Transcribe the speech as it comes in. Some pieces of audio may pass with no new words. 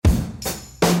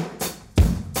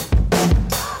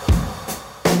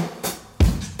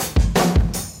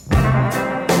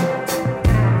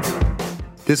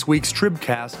This week's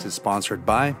Tribcast is sponsored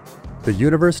by the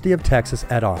University of Texas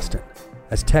at Austin.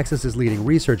 As Texas's leading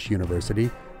research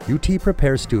university, UT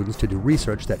prepares students to do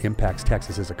research that impacts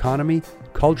Texas's economy,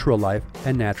 cultural life,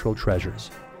 and natural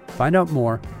treasures. Find out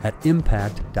more at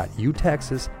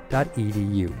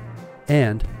impact.utexas.edu.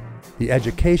 And the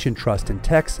Education Trust in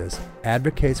Texas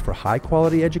advocates for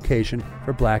high-quality education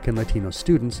for Black and Latino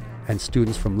students and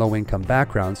students from low-income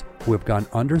backgrounds who have gone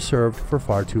underserved for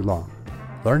far too long.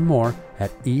 Learn more at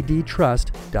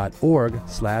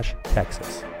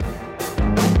edtrust.org/Texas.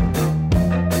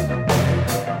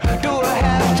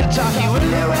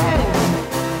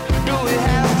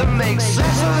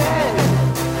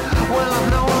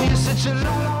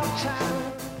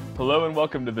 Hello and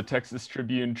welcome to the Texas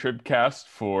Tribune Tribcast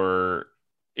for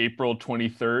April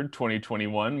 23rd,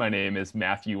 2021. My name is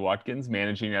Matthew Watkins,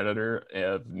 Managing Editor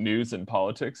of News and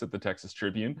Politics at the Texas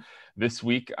Tribune. This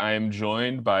week, I am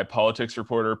joined by politics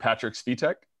reporter Patrick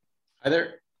Svitek. Hi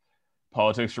there.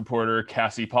 Politics reporter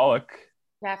Cassie Pollock.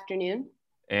 Good afternoon.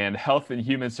 And Health and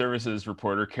Human Services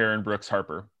reporter Karen Brooks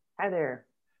Harper. Hi there.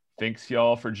 Thanks,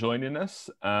 y'all, for joining us.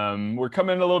 We're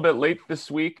coming a little bit late this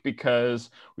week because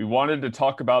we wanted to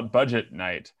talk about budget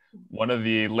night, one of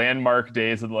the landmark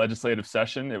days of the legislative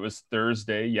session. It was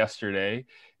Thursday, yesterday,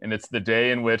 and it's the day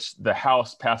in which the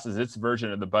House passes its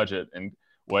version of the budget and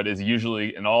what is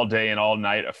usually an all-day and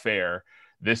all-night affair.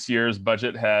 This year's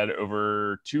budget had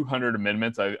over 200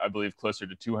 amendments, I believe closer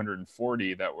to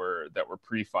 240 that were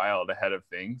pre-filed ahead of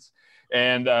things.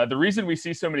 And the reason we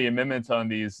see so many amendments on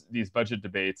these budget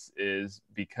debates is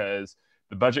because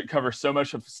the budget covers so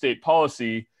much of state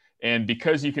policy, and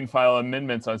because you can file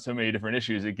amendments on so many different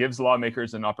issues, it gives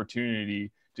lawmakers an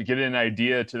opportunity to get an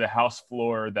idea to the House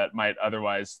floor that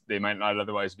they might not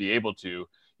otherwise be able to,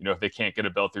 if they can't get a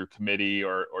bill through committee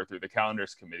or through the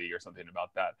calendars committee or something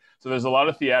about that. So there's a lot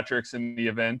of theatrics in the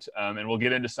event, and we'll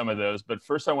get into some of those. But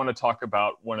first, I want to talk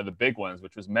about one of the big ones,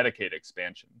 which was Medicaid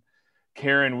expansion.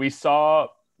 Karen, we saw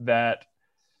that,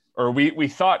 or we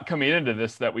thought coming into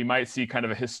this that we might see kind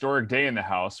of a historic day in the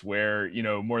House where,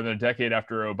 more than a decade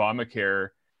after Obamacare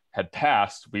had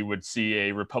passed, we would see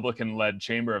a Republican-led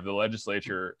chamber of the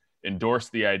legislature endorse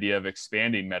the idea of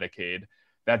expanding Medicaid.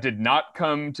 That did not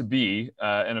come to be.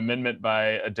 An amendment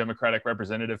by a Democratic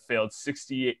representative failed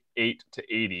 68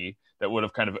 to 80 that would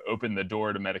have kind of opened the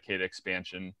door to Medicaid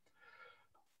expansion.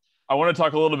 I want to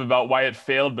talk a little bit about why it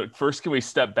failed, but first, can we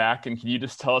step back and can you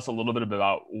just tell us a little bit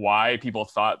about why people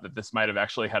thought that this might have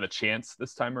actually had a chance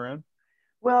this time around?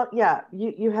 Well, yeah,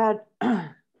 you had,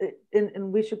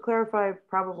 and we should clarify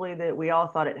probably that we all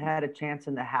thought it had a chance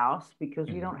in the House because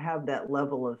we don't have that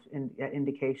level of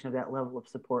indication of that level of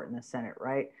support in the Senate,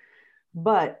 right?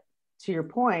 But to your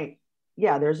point,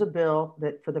 yeah, there's a bill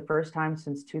that for the first time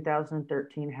since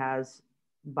 2013 has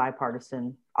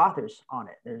bipartisan authors on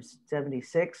it. There's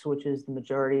 76, which is the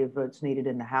majority of votes needed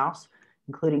in the House,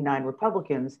 including 9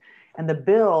 Republicans. And the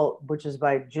bill, which is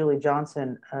by Julie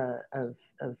Johnson of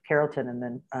Carrollton, and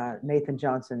then Nathan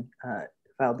Johnson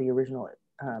filed the original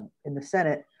in the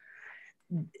Senate,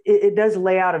 it does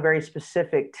lay out a very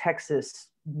specific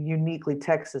uniquely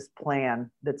Texas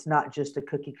plan that's not just a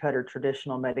cookie cutter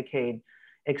traditional Medicaid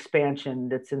expansion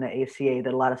that's in the ACA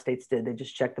that a lot of states did. They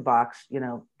just checked the box,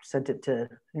 sent it to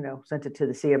the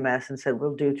CMS and said,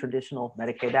 we'll do traditional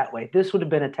Medicaid that way. This would have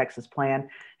been a Texas plan.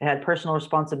 It had personal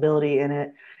responsibility in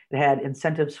it. It had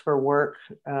incentives for work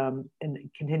and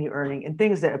continue earning and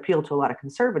things that appeal to a lot of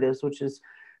conservatives, which is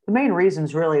the main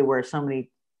reasons really where so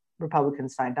many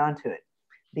Republicans signed on to it.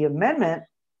 The amendment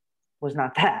was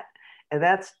not that. And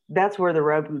that's where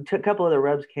a couple of the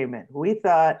rubs came in. We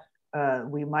thought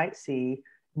we might see,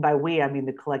 by we, I mean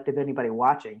the collective, anybody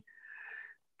watching,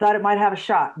 thought it might have a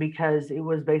shot because it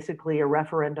was basically a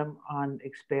referendum on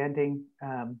expanding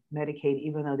Medicaid,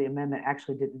 even though the amendment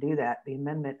actually didn't do that. The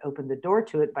amendment opened the door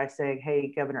to it by saying,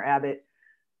 hey, Governor Abbott,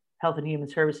 Health and Human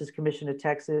Services Commission of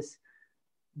Texas,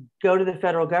 go to the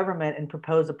federal government and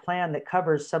propose a plan that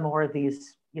covers some more of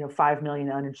these, 5 million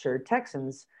uninsured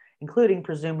Texans, including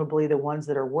presumably the ones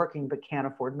that are working but can't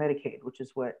afford Medicaid, which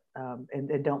is what,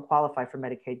 and don't qualify for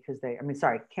Medicaid because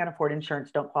can't afford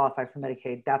insurance, don't qualify for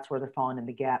Medicaid. That's where they're falling in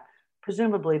the gap.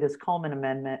 Presumably this Coleman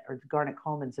amendment or Garnet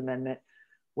Coleman's amendment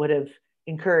would have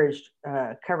encouraged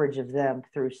coverage of them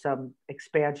through some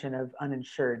expansion of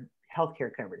uninsured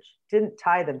healthcare coverage. Didn't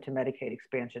tie them to Medicaid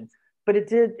expansion, but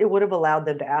it would have allowed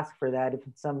them to ask for that if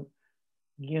in some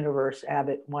universe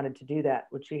Abbott wanted to do that,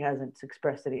 which he hasn't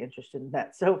expressed any interest in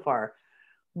that so far.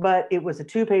 But it was a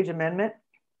 2-page amendment,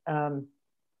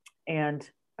 and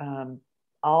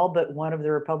all but one of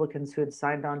the Republicans who had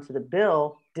signed on to the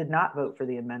bill did not vote for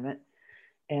the amendment.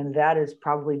 And that is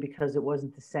probably because it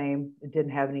wasn't the same. It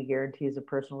didn't have any guarantees of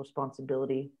personal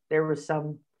responsibility. There was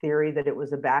some theory that it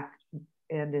was a back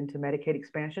end into Medicaid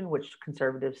expansion, which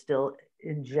conservatives still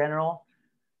in general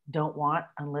don't want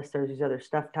unless there's these other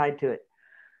stuff tied to it.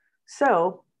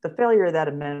 So the failure of that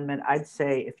amendment, I'd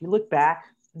say, if you look back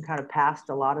and kind of past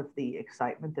a lot of the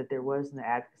excitement that there was in the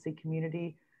advocacy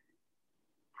community,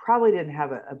 probably didn't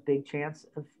have a big chance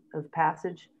of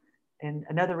passage. And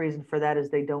another reason for that is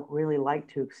they don't really like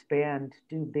to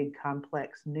do big,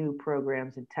 complex new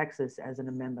programs in Texas as an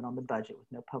amendment on the budget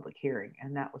with no public hearing.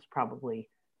 And that was probably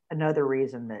another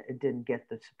reason that it didn't get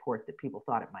the support that people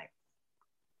thought it might.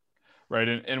 Right.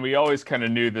 And we always kind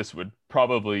of knew this would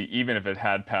probably, even if it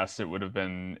had passed, it would have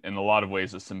been in a lot of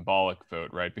ways a symbolic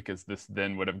vote, right? Because this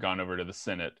then would have gone over to the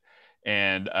Senate.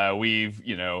 And I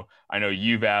know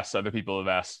you've asked, other people have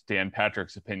asked Dan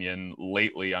Patrick's opinion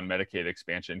lately on Medicaid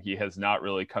expansion. He has not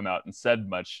really come out and said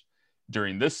much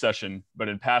during this session, but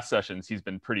in past sessions, he's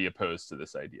been pretty opposed to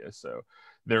this idea. So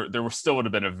there still would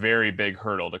have been a very big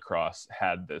hurdle to cross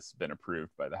had this been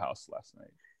approved by the House last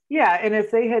night. Yeah, and if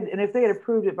they had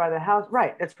approved it by the House,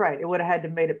 right? That's right. It would have had to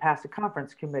made it past the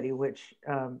conference committee, which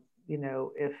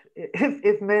if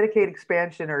Medicaid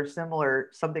expansion or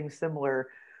something similar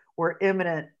were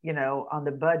imminent, on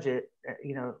the budget,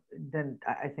 then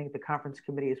I think the conference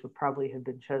committees would probably have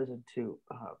been chosen to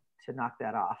knock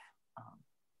that off.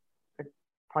 It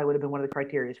probably would have been one of the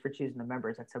criteria for choosing the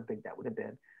members. That's how big that would have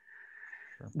been.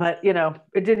 Sure. But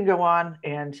it didn't go on,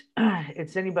 and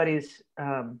it's anybody's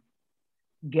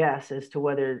guess as to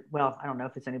whether. Well, I don't know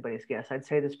if it's anybody's guess. I'd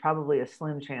say there's probably a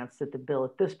slim chance that the bill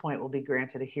at this point will be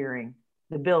granted a hearing.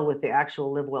 The bill with the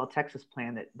actual Live Well Texas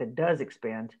plan that does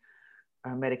expand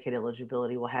Medicaid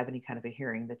eligibility will have any kind of a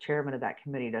hearing. The chairman of that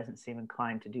committee doesn't seem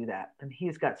inclined to do that. And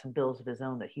he's got some bills of his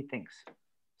own that he thinks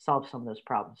solve some of those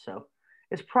problems. So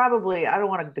it's probably, I don't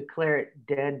want to declare it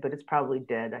dead, but it's probably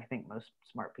dead. I think most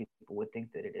smart people would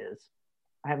think that it is.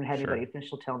 I haven't had anybody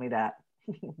official tell me that,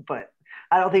 but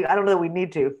I don't know that we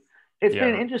need to. It's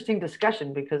been an interesting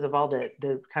discussion because of all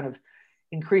the kind of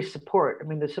increased support. I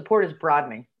mean, the support is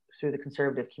broadening through the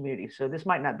conservative community. So this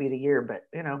might not be the year, but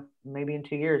maybe in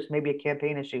 2 years, maybe a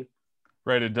campaign issue.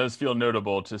 Right. It does feel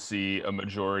notable to see a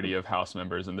majority of House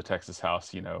members in the Texas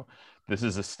House. This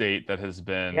is a state that has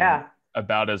been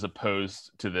about as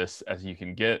opposed to this as you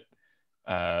can get.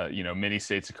 Many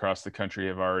states across the country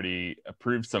have already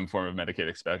approved some form of Medicaid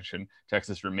expansion.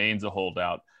 Texas remains a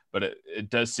holdout, but it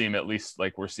does seem at least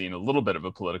like we're seeing a little bit of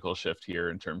a political shift here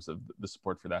in terms of the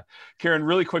support for that. Karen,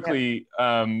 really quickly,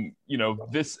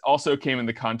 this also came in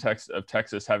the context of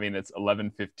Texas having its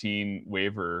 1115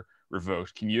 waiver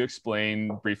revoked. Can you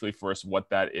explain briefly for us what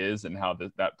that is and how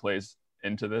that plays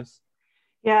into this?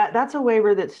 Yeah, that's a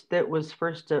waiver that was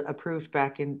first approved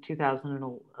back in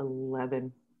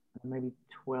 2011, maybe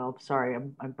 12. Sorry,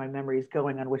 my memory is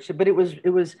going on which, but it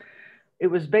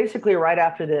was basically right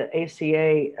after the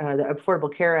ACA, the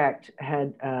Affordable Care Act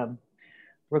had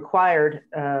required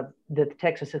that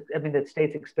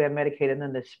states expand Medicaid, and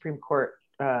then the Supreme Court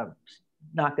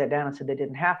knocked that down and said they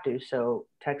didn't have to. So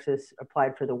Texas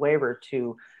applied for the waiver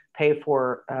to pay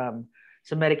for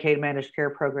some Medicaid managed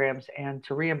care programs and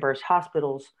to reimburse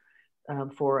hospitals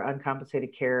for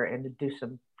uncompensated care and to do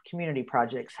some community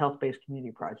projects, health-based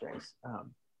community projects,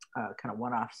 kind of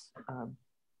one-offs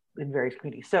in various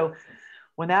communities. So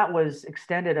when that was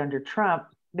extended under Trump,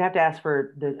 they have to ask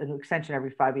for an extension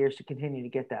every 5 years to continue to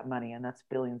get that money, and that's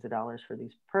billions of dollars for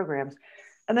these programs.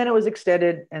 And then it was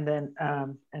extended, and then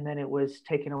it was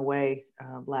taken away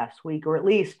last week, or at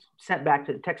least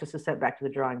Texas is sent back to the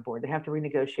drawing board. They have to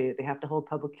renegotiate it. They have to hold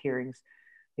public hearings.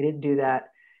 They didn't do that.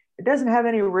 It doesn't have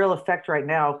any real effect right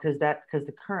now because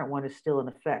the current one is still in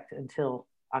effect until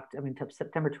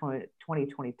September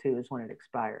 2022 is when it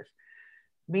expires.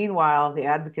 Meanwhile, the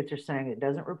advocates are saying it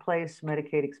doesn't replace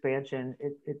Medicaid expansion.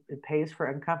 It pays for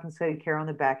uncompensated care on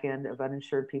the back end of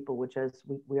uninsured people, which, as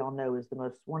we all know, is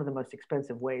one of the most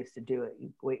expensive ways to do it.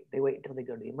 They wait until they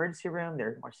go to the emergency room.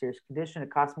 They're in a more serious condition. It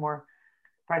costs more.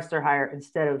 Prices are higher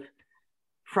instead of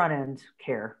front end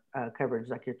care coverage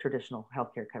like your traditional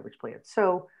healthcare coverage plan.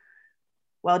 So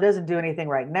while it doesn't do anything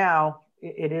right now,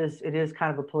 it is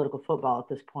kind of a political football at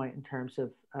this point in terms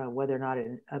of whether or not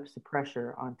it ups the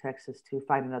pressure on Texas to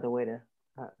find another way to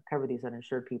cover these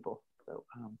uninsured people. So,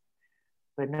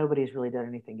 but nobody's really done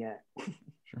anything yet.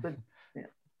 Sure. But, yeah.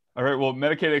 All right. Well,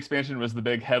 Medicaid expansion was the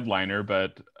big headliner,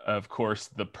 but of course,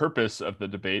 the purpose of the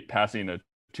debate, passing a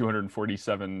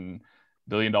 $247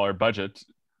 billion budget,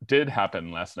 did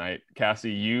happen last night.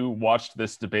 Cassie, you watched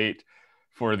this debate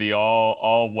for the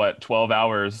all what 12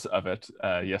 hours of it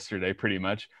yesterday, pretty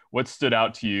much. What stood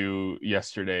out to you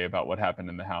yesterday about what happened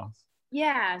in the House?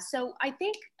 Yeah, so I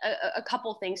think a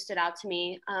couple things stood out to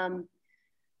me.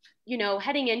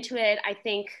 Heading into it, I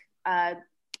think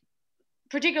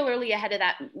particularly ahead of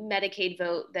that Medicaid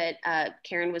vote that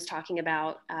Karen was talking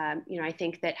about, I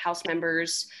think that House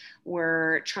members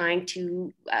were trying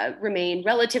to remain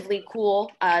relatively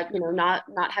cool,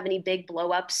 not have any big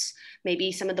blowups.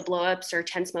 Maybe some of the blowups or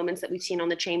tense moments that we've seen on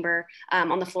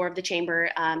the floor of the chamber,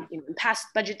 in past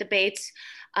budget debates.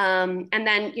 And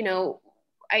then,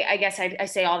 I guess I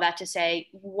say all that to say,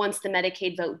 once the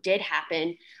Medicaid vote did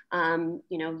happen,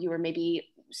 you were maybe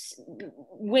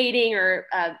waiting or,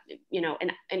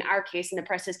 in our case, in the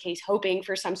press's case, hoping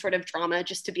for some sort of drama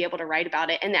just to be able to write about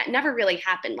it. And that never really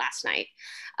happened last night.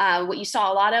 What you saw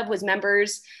a lot of was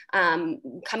members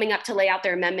coming up to lay out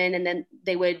their amendment, and then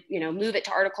they would, move it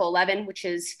to Article 11, which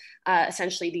is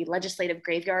essentially the legislative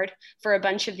graveyard for a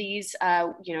bunch of these,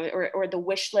 or the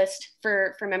wish list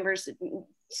for members.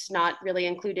 It's not really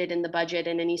included in the budget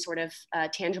in any sort of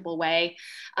tangible way,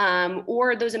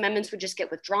 or those amendments would just get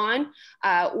withdrawn,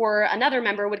 or another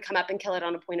member would come up and kill it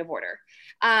on a point of order.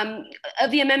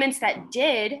 Of the amendments that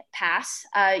did pass,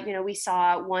 we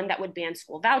saw one that would ban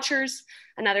school vouchers,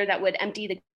 another that would empty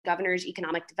the governor's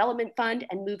economic development fund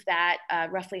and move that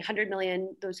roughly $100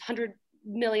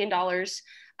 million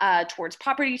towards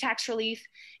property tax relief,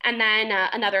 and then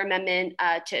another amendment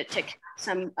to cap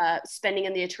some spending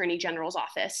in the Attorney General's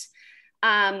office.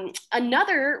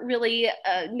 Another really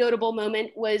notable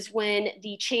moment was when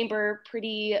the chamber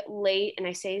pretty late, and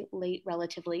I say late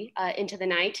relatively, into the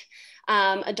night,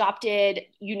 adopted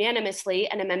unanimously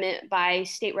an amendment by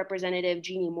State Representative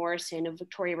Jeannie Morrison, a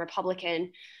Victoria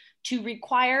Republican, to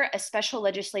require a special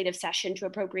legislative session to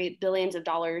appropriate billions of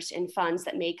dollars in funds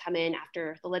that may come in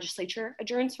after the legislature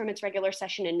adjourns from its regular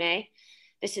session in May.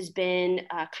 This has been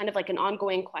kind of like an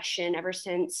ongoing question ever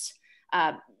since,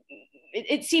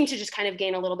 it seemed to just kind of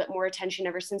gain a little bit more attention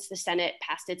ever since the Senate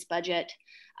passed its budget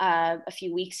a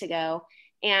few weeks ago.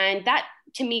 And that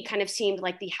to me kind of seemed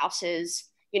like the House is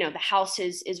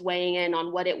weighing in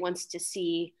on what it wants to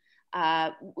see,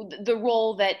 the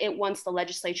role that it wants the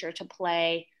legislature to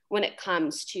play when it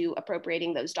comes to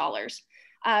appropriating those dollars.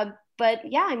 But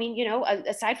yeah,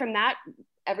 aside from that,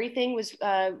 everything was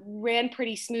ran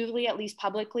pretty smoothly, at least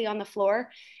publicly on the floor.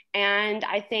 And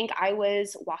I think I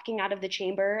was walking out of the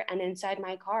chamber and inside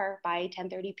my car by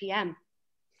 10:30 p.m.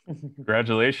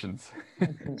 Congratulations.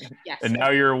 Yes. And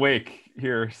now you're awake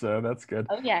here, so that's good.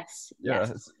 Oh, yes.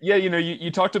 Yeah,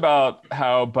 you talked about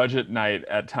how budget night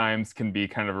at times can be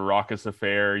kind of a raucous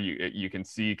affair. You can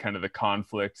see kind of the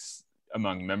conflicts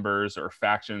among members or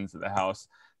factions of the House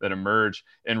that emerge.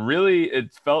 And really,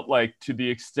 it felt like, to the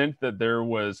extent that there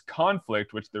was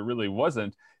conflict, which there really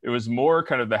wasn't, it was more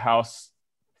kind of the House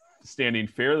standing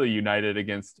fairly united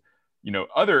against,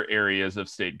 other areas of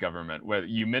state government. Where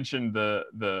you mentioned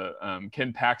the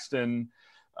Ken Paxton,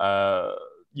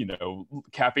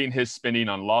 capping his spending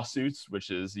on lawsuits, which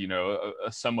is,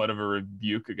 a somewhat of a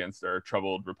rebuke against our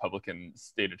troubled Republican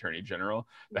state attorney general.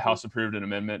 The House approved an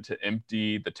amendment to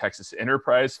empty the Texas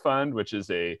Enterprise Fund, which is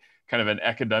a kind of an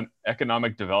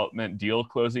economic development deal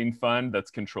closing fund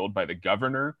that's controlled by the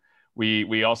governor.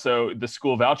 We also, the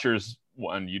school vouchers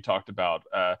one you talked about,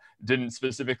 didn't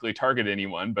specifically target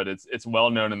anyone, but it's well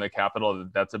known in the Capitol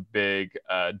that that's a big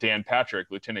Dan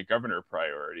Patrick, Lieutenant Governor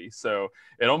priority. So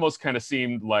it almost kind of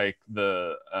seemed like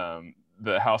the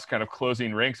House kind of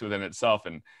closing ranks within itself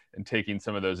and taking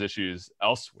some of those issues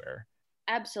elsewhere.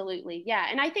 Absolutely. Yeah.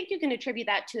 And I think you can attribute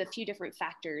that to a few different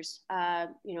factors.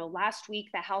 Last week,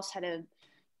 the House had a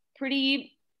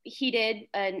pretty heated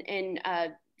and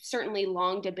certainly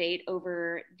long debate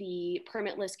over the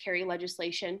permitless carry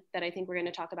legislation that I think we're going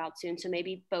to talk about soon. So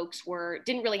maybe folks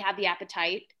didn't really have the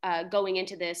appetite going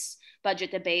into this budget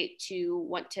debate to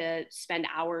want to spend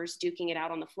hours duking it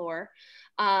out on the floor.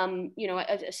 A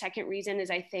second reason is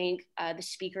I think the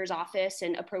Speaker's office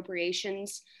and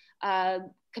appropriations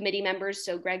committee members,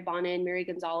 so Greg Bonin, Mary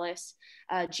Gonzalez,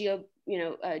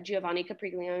 Giovanni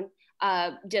Capriglione,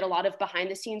 did a lot of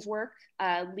behind the scenes work,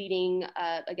 leading,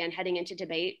 heading into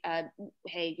debate.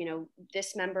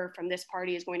 This member from this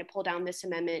party is going to pull down this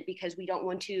amendment because we don't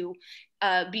want to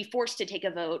be forced to take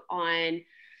a vote on,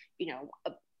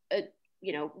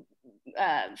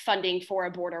 funding for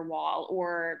a border wall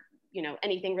or,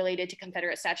 anything related to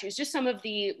Confederate statues, just some of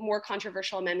the more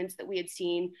controversial amendments that we had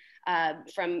seen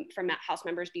from House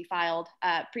members be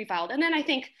pre-filed. And then I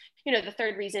think, the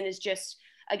third reason is just,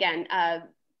 again,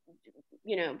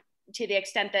 to the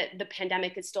extent that the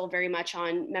pandemic is still very much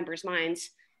on members' minds,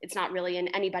 it's not really in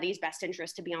anybody's best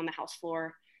interest to be on the House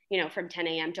floor, from 10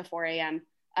 a.m. to 4 a.m.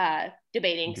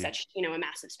 Debating Indeed. such, a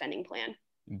massive spending plan.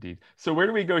 Indeed. So where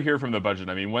do we go here from the budget?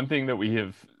 I mean, one thing that we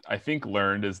have, I think,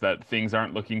 learned is that things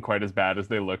aren't looking quite as bad as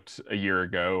they looked a year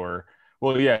ago,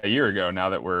 a year ago, now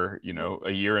that we're,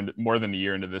 more than a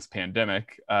year into this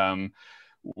pandemic.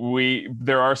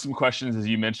 There are some questions, as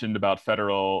you mentioned, about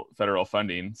federal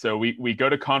funding. So we go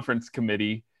to conference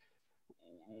committee.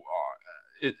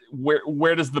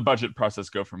 Where does the budget process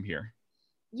go from here?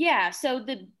 Yeah, so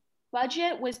the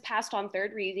budget was passed on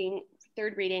third reading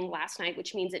last night,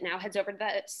 which means it now heads over to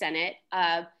the Senate.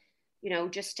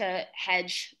 Just to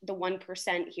hedge the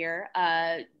 1% here,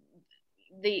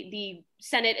 the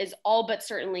Senate is all but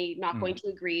certainly not going to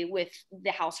agree with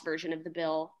the House version of the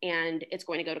bill, and it's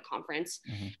going to go to conference.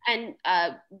 And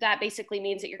that basically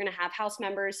means that you're going to have House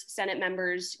members, Senate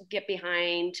members get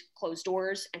behind closed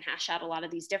doors and hash out a lot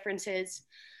of these differences.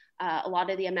 A lot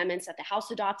of the amendments that the House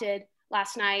adopted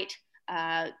last night,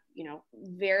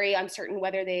 very uncertain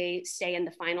whether they stay in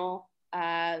the final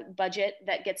budget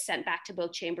that gets sent back to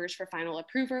both chambers for final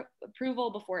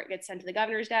approval before it gets sent to the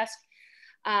governor's desk.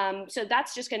 So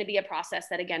that's just going to be a process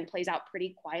that, again, plays out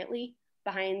pretty quietly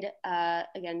behind,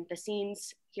 the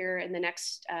scenes here in the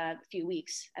next few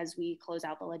weeks as we close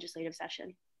out the legislative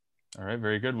session. All right,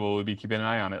 very good. Well, we'll be keeping an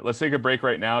eye on it. Let's take a break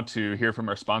right now to hear from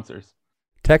our sponsors.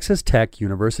 Texas Tech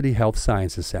University Health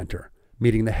Sciences Center,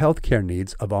 meeting the healthcare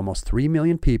needs of almost 3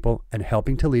 million people and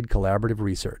helping to lead collaborative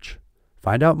research.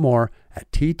 Find out more at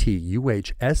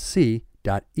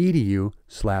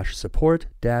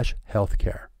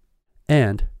ttuhsc.edu/support-healthcare.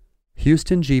 And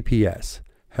Houston GPS,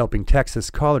 helping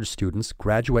Texas college students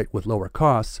graduate with lower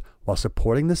costs while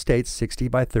supporting the state's 60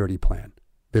 by 30 plan.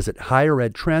 Visit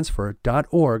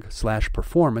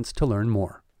higheredtransfer.org/performance to learn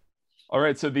more. All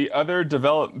right, so the other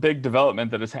big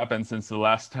development that has happened since the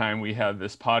last time we had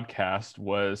this podcast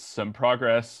was some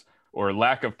progress or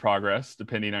lack of progress,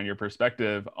 depending on your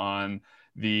perspective, on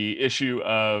the issue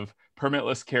of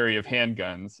permitless carry of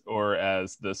handguns, or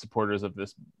as the supporters of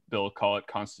this bill call it,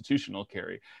 constitutional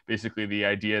carry. Basically, the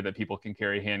idea that people can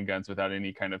carry handguns without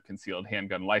any kind of concealed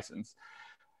handgun license.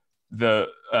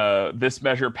 This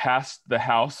measure passed the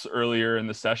House earlier in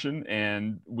the session,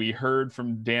 and we heard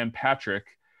from Dan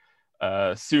Patrick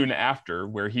soon after,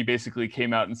 where he basically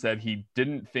came out and said he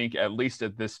didn't think, at least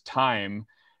at this time,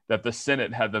 that the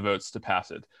Senate had the votes to pass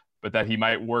it, but that he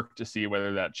might work to see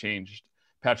whether that changed.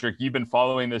 Patrick, you've been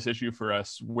following this issue for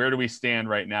us. Where do we stand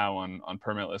right now on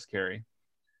permitless carry?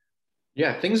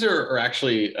 Yeah, things are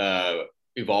actually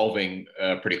evolving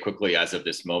pretty quickly as of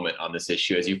this moment on this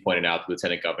issue. As you pointed out, the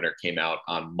Lieutenant Governor came out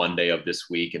on Monday of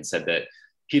this week and said that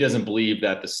he doesn't believe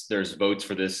that there's votes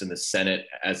for this in the Senate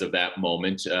as of that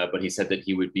moment, but he said that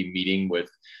he would be meeting with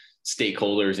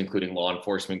stakeholders, including law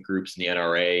enforcement groups and the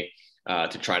NRA,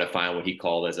 to try to find what he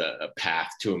called as a path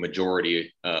to a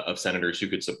majority of senators who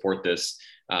could support this.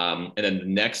 And then the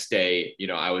next day,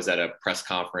 I was at a press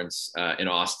conference in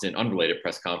Austin, unrelated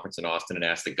press conference in Austin, and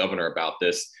asked the governor about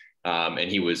this.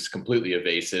 And he was completely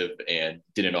evasive and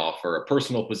didn't offer a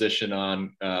personal position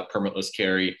on permitless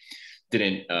carry,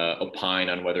 didn't opine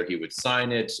on whether he would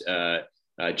sign it,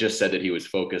 just said that he was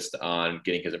focused on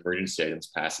getting his emergency items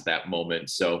passed at that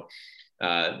moment. So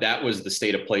that was the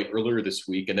state of play earlier this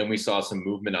week. And then we saw some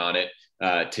movement on it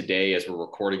today as we're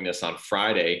recording this on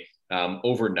Friday.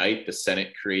 Overnight, the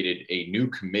Senate created a new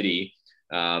committee.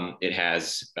 It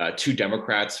has 2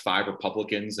 Democrats, 5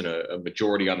 Republicans, and a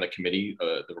majority on the committee.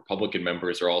 The Republican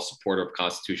members are all supportive of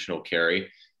constitutional carry,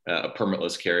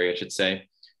 permitless carry, I should say.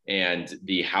 And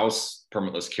the House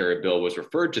permitless carry bill was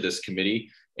referred to this committee.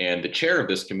 And the chair of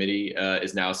this committee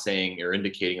is now saying or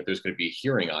indicating that there's going to be a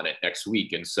hearing on it next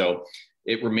week. And so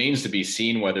it remains to be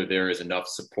seen whether there is enough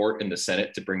support in the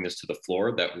Senate to bring this to the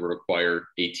floor that would require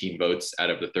 18 votes out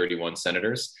of the 31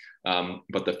 senators.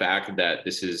 But the fact that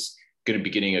this is going to be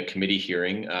getting a committee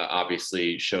hearing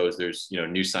obviously shows there's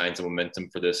new signs of momentum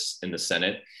for this in the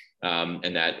Senate,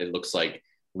 and that it looks like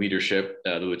leadership,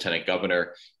 the Lieutenant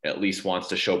Governor, at least wants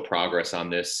to show progress on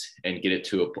this and get it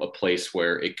to a place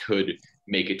where it could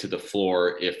make it to the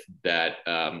floor if that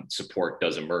support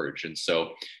does emerge. And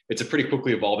so it's a pretty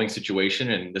quickly evolving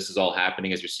situation. And this is all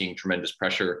happening as you're seeing tremendous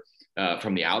pressure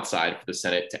from the outside for the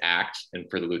Senate to act and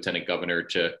for the Lieutenant Governor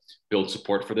to build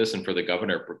support for this and for the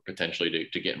governor potentially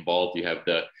to get involved. You have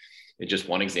just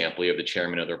one example, you have the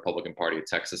chairman of the Republican Party of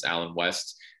Texas, Allen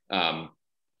West,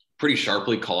 pretty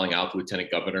sharply calling out the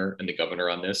Lieutenant Governor and the governor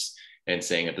on this and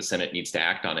saying that the Senate needs to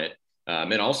act on it.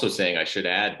 And also saying, I should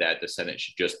add, that the Senate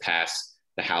should just pass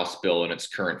the House bill in its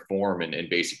current form, and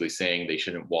basically saying they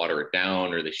shouldn't water it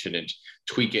down or they shouldn't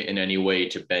tweak it in any way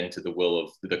to bend to the will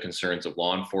of the concerns of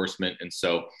law enforcement. And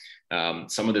so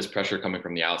some of this pressure coming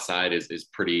from the outside is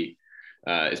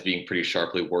being pretty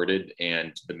sharply worded.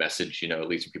 And the message, at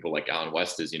least from people like Allen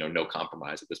West, is, no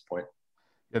compromise at this point.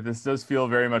 Yeah, this does feel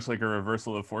very much like a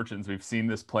reversal of fortunes. We've seen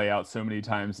this play out so many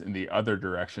times in the other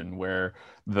direction, where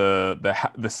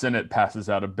the Senate passes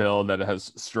out a bill that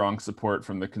has strong support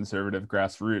from the conservative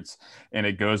grassroots, and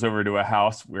it goes over to a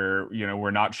House where,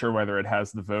 we're not sure whether it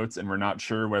has the votes, and we're not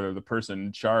sure whether the person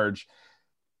in charge,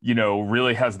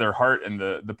 really has their heart in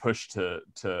the push to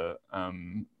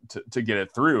get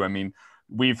it through. I mean,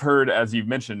 we've heard, as you've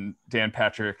mentioned, Dan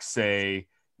Patrick say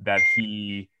that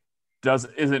he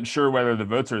isn't sure whether the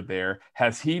votes are there.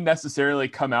 Has he necessarily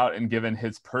come out and given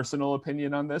his personal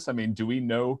opinion on this? I mean, do we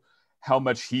know how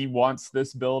much he wants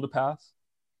this bill to pass?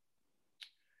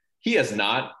 He has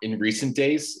not in recent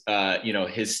days.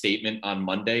 His statement on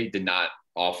Monday did not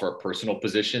offer a personal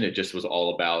position. It just was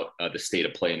all about the state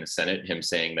of play in the Senate, him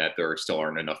saying that there still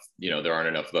aren't enough, there aren't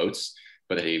enough votes,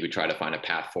 but that he would try to find a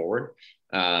path forward.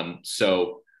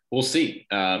 So we'll see.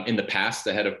 In the past,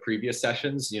 ahead of previous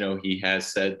sessions, he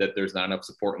has said that there's not enough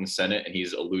support in the Senate, and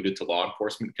he's alluded to law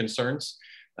enforcement concerns.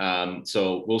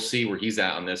 So we'll see where he's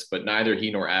at on this, but neither he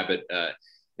nor Abbott,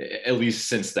 at least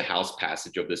since the House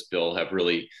passage of this bill, have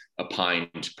really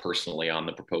opined personally on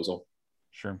the proposal.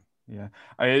 Sure. Yeah,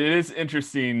 it is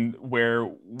interesting where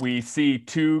we see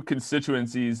two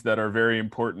constituencies that are very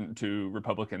important to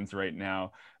Republicans right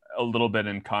now, a little bit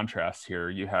in contrast here.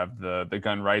 You have the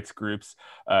gun rights groups.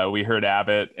 We heard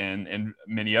Abbott and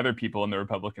many other people in the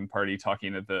Republican Party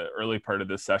talking at the early part of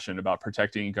this session about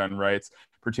protecting gun rights,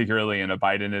 particularly in a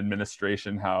Biden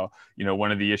administration, how,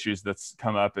 one of the issues that's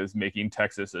come up is making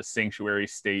Texas a sanctuary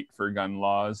state for gun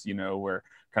laws, we're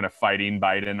kind of fighting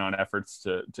Biden on efforts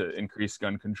to increase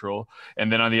gun control. And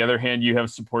then on the other hand, you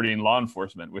have supporting law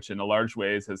enforcement, which in a large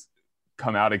ways has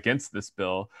come out against this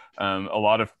bill. A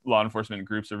lot of law enforcement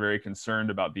groups are very concerned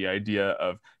about the idea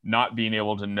of not being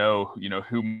able to know,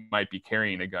 who might be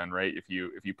carrying a gun, right? If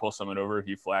you pull someone over, if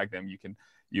you flag them,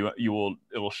 it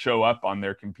will show up on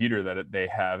their computer that they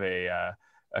have a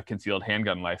concealed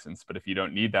handgun license. But if you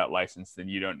don't need that license, then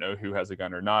you don't know who has a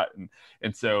gun or not.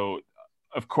 And so,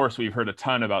 of course, we've heard a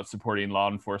ton about supporting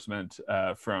law enforcement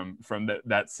from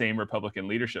that same Republican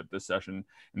leadership this session,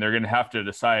 and they're going to have to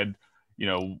decide.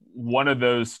 One of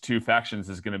those two factions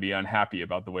is going to be unhappy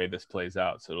about the way this plays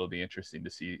out. So it'll be interesting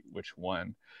to see which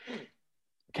one.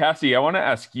 Cassie, I want to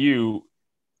ask you,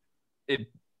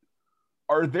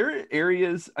 are there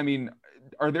areas,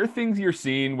 are there things you're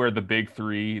seeing where the big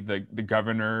three, the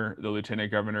governor, the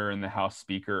lieutenant governor, and the House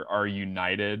Speaker are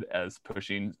united as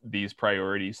pushing these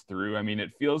priorities through?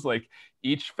 It feels like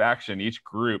each faction, each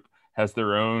group has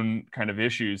their own kind of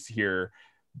issues here.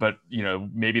 But,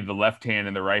 maybe the left hand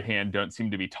and the right hand don't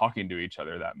seem to be talking to each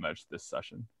other that much this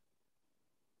session.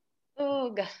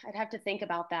 Oh, I'd have to think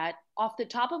about that. Off the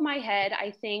top of my head, I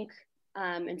think,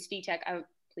 and Svitek,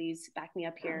 please back me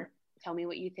up here. Tell me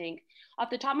what you think. Off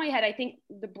the top of my head, I think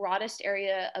the broadest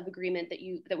area of agreement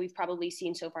that we've probably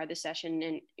seen so far this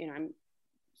session, and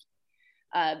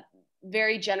I'm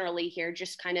very generally here,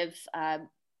 just kind of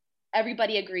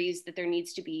everybody agrees that there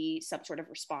needs to be some sort of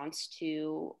response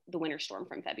to the winter storm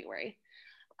from February.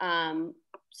 Some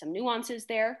nuances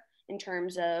there in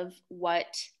terms of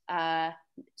what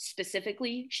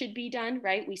specifically should be done,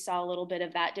 right? We saw a little bit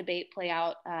of that debate play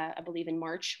out, I believe in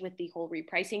March with the whole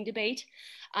repricing debate.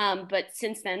 But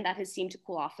since then, that has seemed to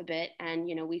cool off a bit. And,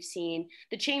 we've seen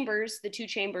the two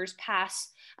chambers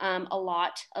pass a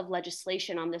lot of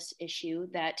legislation on this issue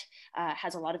that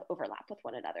has a lot of overlap with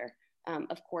one another.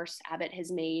 Of course, Abbott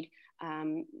has made,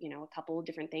 a couple of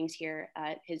different things here,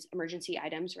 his emergency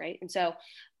items, right? And so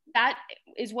that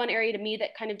is one area to me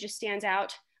that kind of just stands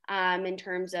out in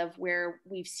terms of where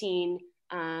we've seen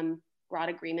broad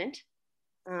agreement.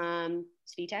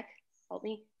 Svitek, help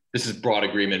me. This is broad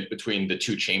agreement between the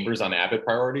two chambers on Abbott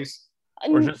priorities?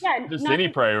 Or just any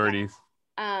priorities?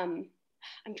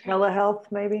 Telehealth,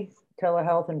 maybe?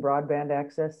 Telehealth and broadband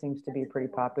access seems to be pretty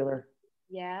popular.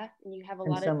 Yeah, and you have a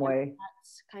in lot some of way.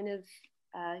 That's kind of,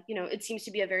 it seems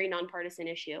to be a very nonpartisan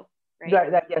issue,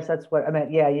 right? Yes, that's what I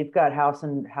meant. Yeah, you've got House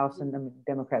and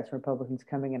Democrats and Republicans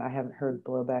coming in. I haven't heard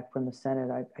blowback from the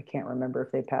Senate. I can't remember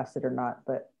if they passed it or not,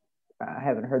 but I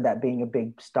haven't heard that being a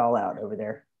big stall out over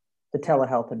there. The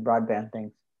telehealth and broadband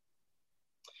things.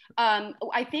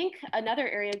 I think another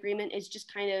area agreement is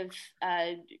just kind of,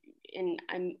 and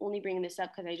I'm only bringing this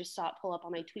up because I just saw it pull up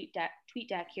on my tweet deck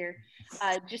here,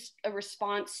 just a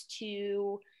response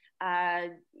to,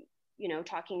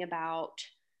 talking about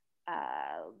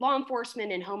law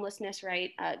enforcement and homelessness,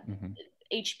 right?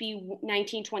 HB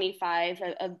 1925,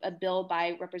 a bill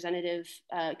by Representative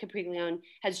Capriglione,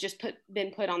 has just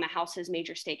been put on the House's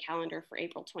major state calendar for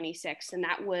April 26th, and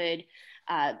that would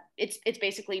it's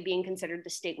basically being considered the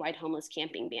statewide homeless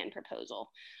camping ban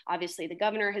proposal. Obviously, the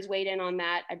governor has weighed in on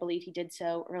that. I believe he did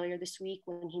so earlier this week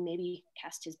when he maybe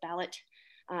cast his ballot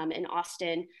in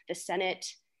Austin. The Senate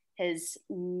has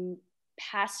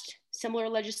passed similar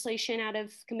legislation out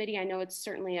of committee. I know it's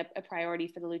certainly a priority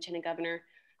for the lieutenant governor.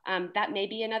 That may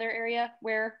be another area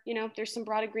where, there's some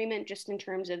broad agreement just in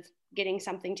terms of getting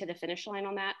something to the finish line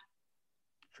on that.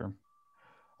 Sure.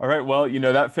 All right. Well,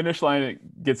 that finish line,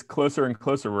 it gets closer and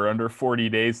closer. We're under 40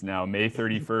 days now. May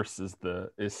 31st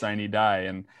is sine die,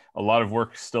 and a lot of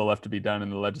work still left to be done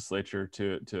in the legislature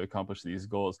to accomplish these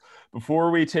goals. Before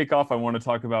we take off, I want to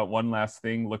talk about one last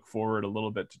thing, look forward a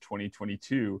little bit to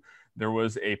 2022. There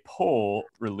was a poll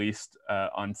released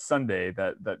on Sunday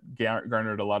that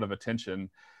garnered a lot of attention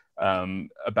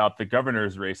about the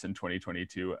governor's race in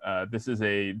 2022. This is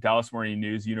a Dallas Morning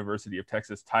News, University of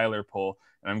Texas Tyler poll,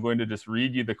 and I'm going to just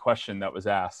read you the question that was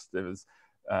asked. It was,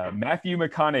 Matthew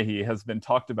McConaughey has been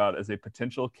talked about as a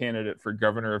potential candidate for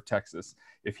governor of Texas.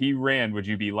 If he ran, would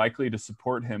you be likely to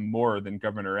support him more than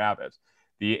Governor Abbott?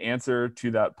 The answer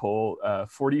to that poll,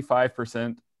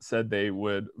 45% said they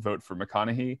would vote for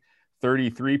McConaughey,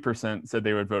 33% said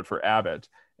they would vote for Abbott,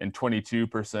 and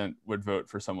 22% would vote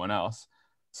for someone else.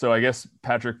 So I guess,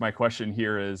 Patrick, my question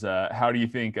here is, how do you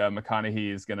think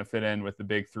McConaughey is going to fit in with the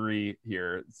big three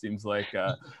here? It seems like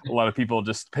a lot of people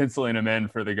just penciling him in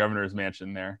for the governor's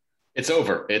mansion there. It's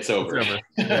over.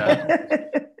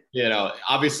 Yeah.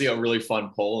 Obviously a really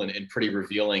fun poll and pretty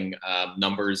revealing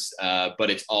numbers, but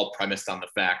it's all premised on the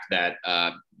fact that,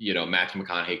 Matthew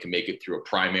McConaughey can make it through a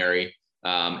primary.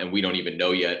 And we don't even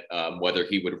know yet whether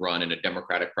he would run in a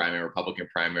Democratic primary, Republican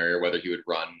primary, or whether he would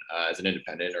run as an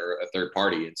independent or a third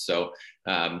party. And so,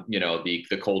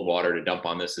 the cold water to dump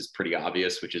on this is pretty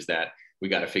obvious, which is that we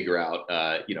got to figure out,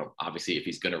 obviously if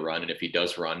he's going to run and if he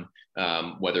does run,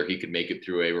 whether he could make it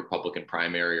through a Republican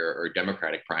primary or a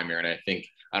Democratic primary. And I think,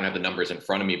 I don't have the numbers in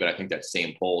front of me, but I think that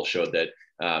same poll showed that,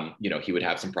 he would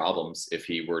have some problems if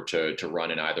he were to run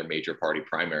in either major party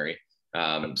primary.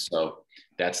 So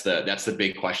that's the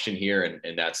big question here.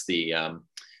 And that's the,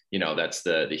 that's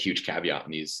the huge caveat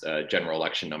in these general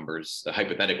election numbers, the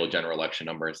hypothetical general election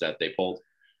numbers that they pulled.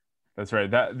 That's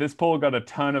right. This poll got a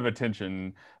ton of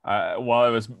attention. While I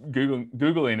was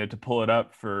Googling it to pull it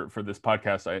up for this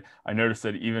podcast, I noticed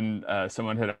that even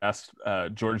someone had asked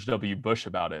George W. Bush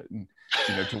about it, and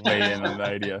to weigh in on the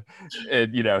idea.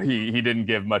 He didn't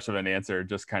give much of an answer.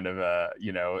 Just kind of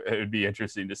it would be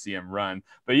interesting to see him run.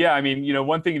 But yeah, I mean,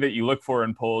 one thing that you look for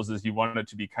in polls is you want it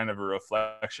to be kind of a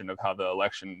reflection of how the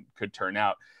election could turn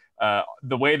out.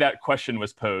 The way that question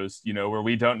was posed, where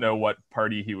we don't know what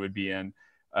party he would be in.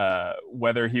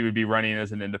 Whether he would be running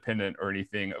as an independent or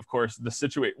anything. Of course,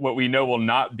 what we know will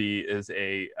not be is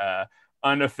a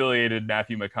unaffiliated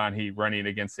Matthew McConaughey running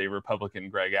against a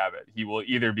Republican Greg Abbott. He will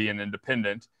either be an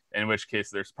independent, in which case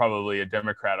there's probably a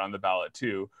Democrat on the ballot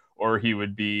too, or he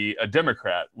would be a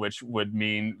Democrat, which would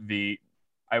mean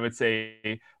I would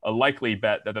say a likely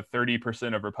bet that the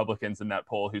 30% of Republicans in that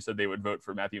poll who said they would vote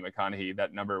for Matthew McConaughey,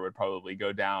 that number would probably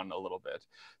go down a little bit.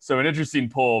 So an interesting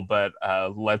poll, but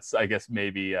let's, I guess,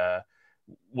 maybe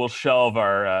we'll shelve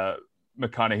our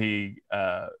McConaughey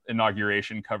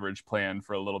inauguration coverage plan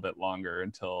for a little bit longer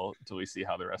until we see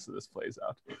how the rest of this plays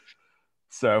out.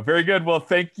 So very good. Well,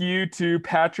 thank you to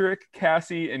Patrick,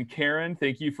 Cassie, and Karen.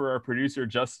 Thank you for our producer,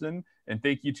 Justin, and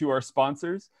thank you to our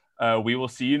sponsors. We will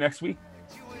see you next week.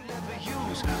 You would never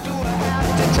use. Do I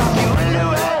have to talk you